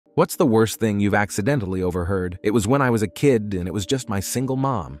What's the worst thing you've accidentally overheard? It was when I was a kid and it was just my single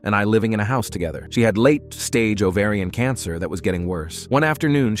mom and I living in a house together. She had late-stage ovarian cancer that was getting worse. One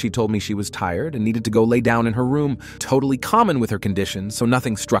afternoon, she told me she was tired and needed to go lay down in her room, totally common with her condition, so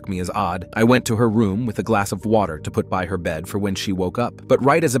nothing struck me as odd. I went to her room with a glass of water to put by her bed for when she woke up. But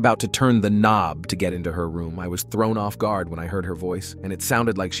right as about to turn the knob to get into her room, I was thrown off guard when I heard her voice, and it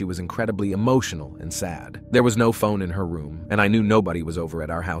sounded like she was incredibly emotional and sad. There was no phone in her room, and I knew nobody was over at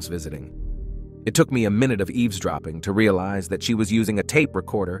our house visiting. It took me a minute of eavesdropping to realize that she was using a tape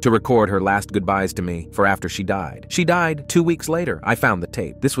recorder to record her last goodbyes to me for after she died. She died 2 weeks later. I found the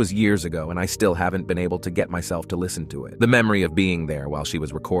tape. This was years ago, and I still haven't been able to get myself to listen to it. The memory of being there while she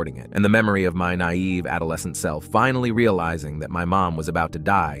was recording it, and the memory of my naive adolescent self finally realizing that my mom was about to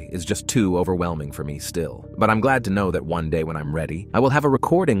die is just too overwhelming for me still. But I'm glad to know that one day when I'm ready, I will have a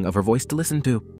recording of her voice to listen to.